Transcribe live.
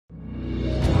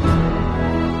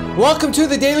Welcome to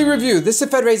the Daily Review. This is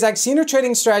Fed Razak, Senior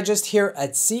Trading Strategist here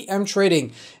at CM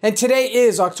Trading. And today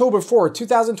is October 4,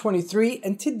 2023,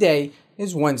 and today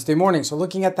is Wednesday morning. So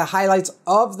looking at the highlights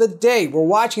of the day, we're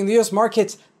watching the U.S.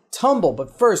 markets tumble.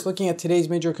 But first, looking at today's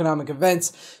major economic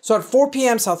events. So at 4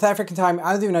 p.m. South African time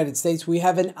out of the United States, we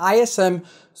have an ISM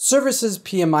Services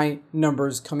PMI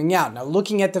numbers coming out. Now,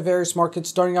 looking at the various markets,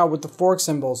 starting out with the Forex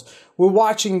symbols, we're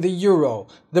watching the euro,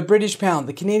 the British pound,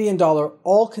 the Canadian dollar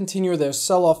all continue their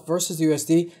sell-off versus the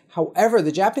USD. However,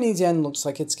 the Japanese yen looks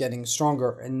like it's getting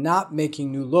stronger and not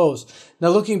making new lows.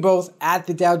 Now, looking both at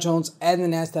the Dow Jones and the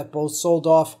NASDAQ, both sold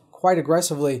off quite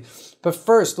aggressively. But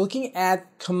first, looking at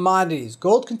commodities,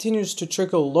 gold continues to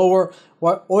trickle lower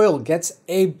while oil gets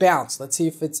a bounce. Let's see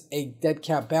if it's a dead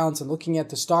cat bounce. And looking at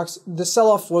the stocks, the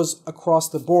sell-off was across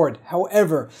the board.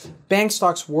 However, bank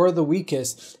stocks were the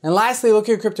weakest. And lastly,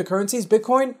 looking at cryptocurrencies,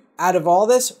 Bitcoin, out of all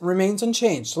this, remains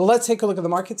unchanged. So let's take a look at the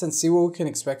markets and see what we can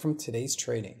expect from today's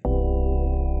trading.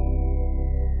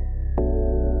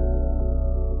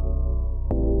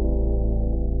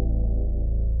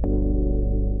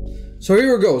 So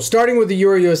here we go, starting with the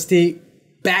Euro USD,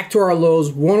 back to our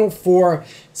lows,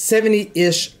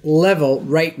 104.70-ish level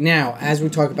right now, as we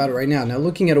talk about it right now. Now,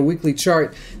 looking at a weekly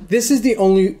chart, this is the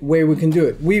only way we can do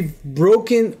it. We've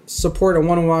broken support on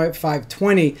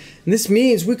 105.20, and this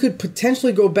means we could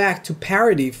potentially go back to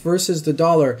parity versus the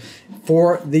dollar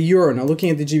for the euro. Now, looking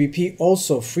at the GBP,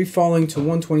 also free falling to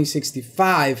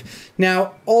 120.65.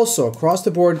 Now, also across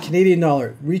the board, Canadian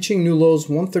dollar reaching new lows,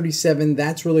 137.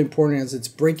 That's really important as it's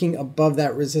breaking above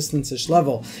that resistance-ish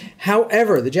level.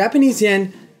 However, the Japanese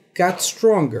yen got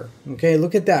stronger. Okay,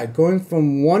 look at that, going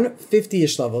from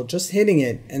 150-ish level, just hitting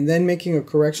it, and then making a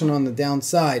correction on the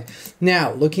downside.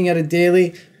 Now, looking at a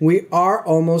daily, we are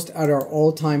almost at our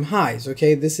all-time highs.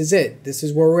 Okay, this is it. This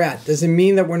is where we're at. Does it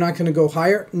mean that we're not going to go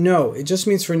higher? No, it just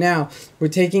means for now, we're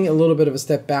taking a little bit of a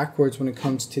step backwards when it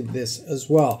comes to this as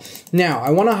well. Now,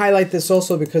 I want to highlight this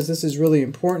also because this is really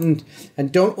important,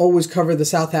 and don't always cover the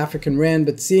South African rand,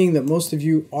 but seeing that most of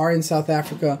you are in South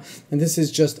Africa, and this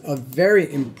is just a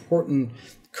very important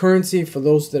currency for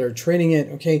those that are trading it.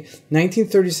 Okay,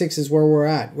 1936 is where we're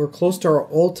at. We're close to our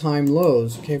all-time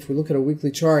lows. Okay, if we look at a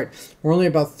weekly chart, we're only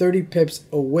about 30 pips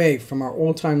away from our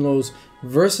all-time lows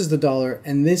versus the dollar,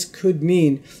 and this could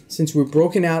mean, since we're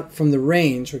broken out from the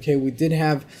range, okay, we did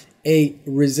have a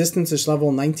resistance-ish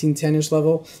level, 1910-ish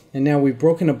level, and now we've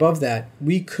broken above that.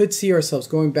 We could see ourselves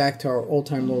going back to our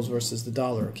all-time lows versus the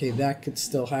dollar. Okay, that could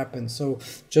still happen. So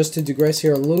just to digress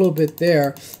here a little bit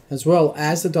there, as well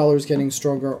as the dollar is getting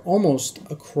stronger almost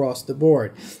across the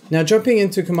board. Now jumping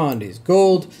into commodities,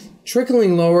 gold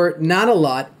trickling lower, not a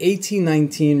lot,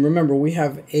 1819. Remember, we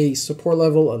have a support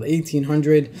level of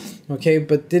 1800, okay,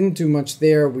 but didn't do much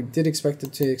there. We did expect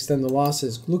it to extend the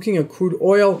losses. Looking at crude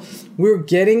oil, we're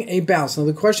getting a bounce. Now,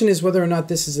 the question is whether or not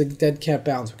this is a dead cat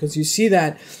bounce, because you see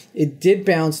that it did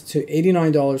bounce to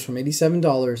 $89 from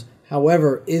 $87.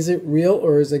 However, is it real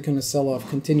or is it going to sell off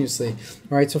continuously?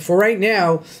 All right, so for right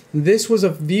now, this was a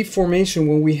V formation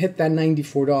when we hit that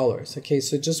 $94. Okay,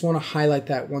 so just want to highlight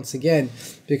that once again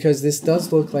because this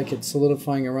does look like it's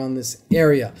solidifying around this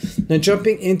area. Now,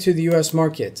 jumping into the U.S.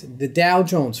 market, the Dow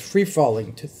Jones free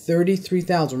falling to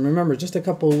 33,000. Remember, just a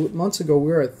couple months ago,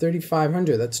 we were at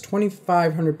 3,500. That's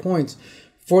 2,500 points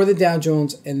for the Dow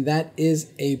Jones, and that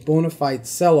is a bona fide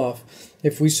sell-off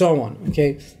if we saw one.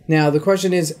 Okay, now the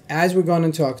question is, as we're going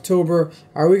into October,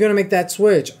 are we going to make that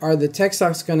switch? Are the tech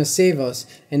stocks going to save us,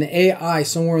 and AI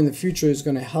somewhere in the future is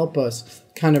going to help us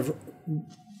kind of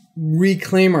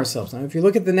reclaim ourselves? Now, if you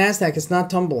look at the NASDAQ, it's not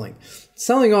tumbling. It's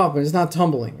selling off, but it's not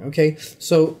tumbling. Okay,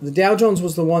 so the Dow Jones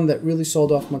was the one that really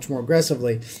sold off much more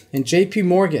aggressively, and JP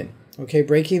Morgan, okay,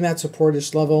 breaking that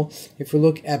supportish level. If we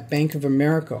look at Bank of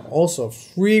America, also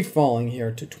free falling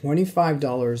here to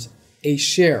 $25 a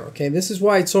share. Okay, this is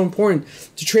why it's so important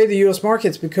to trade the U.S.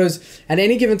 markets, because at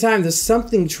any given time there's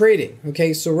something trading.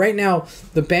 Okay, so right now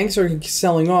the banks are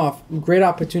selling off. Great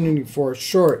opportunity for a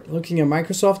short. Looking at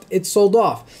Microsoft, it sold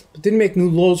off but didn't make new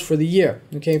lows for the year.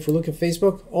 Okay, if we look at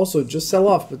Facebook, also just sell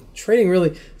off but trading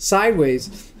really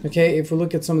sideways. Okay, if we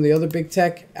look at some of the other big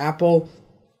tech, Apple,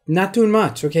 not doing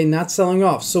much. Okay, not selling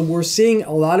off. So we're seeing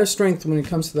a lot of strength when it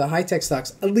comes to the high tech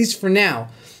stocks, at least for now.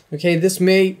 Okay, this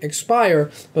may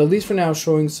expire, but at least for now,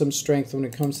 showing some strength when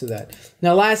it comes to that.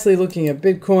 Now, lastly, looking at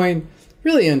Bitcoin,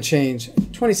 really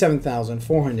unchanged,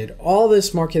 27,400. All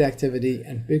this market activity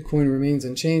and Bitcoin remains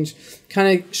unchanged,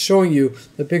 kind of showing you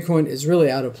that Bitcoin is really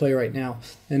out of play right now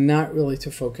and not really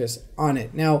to focus on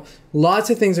it. Now, lots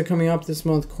of things are coming up this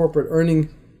month, corporate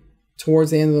earning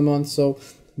towards the end of the month, so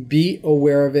Be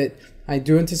aware of it. I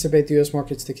do anticipate the U.S.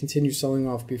 markets to continue selling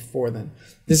off before then.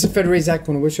 This is Razak. I want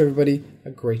to wish everybody a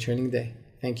great trading day.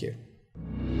 Thank you.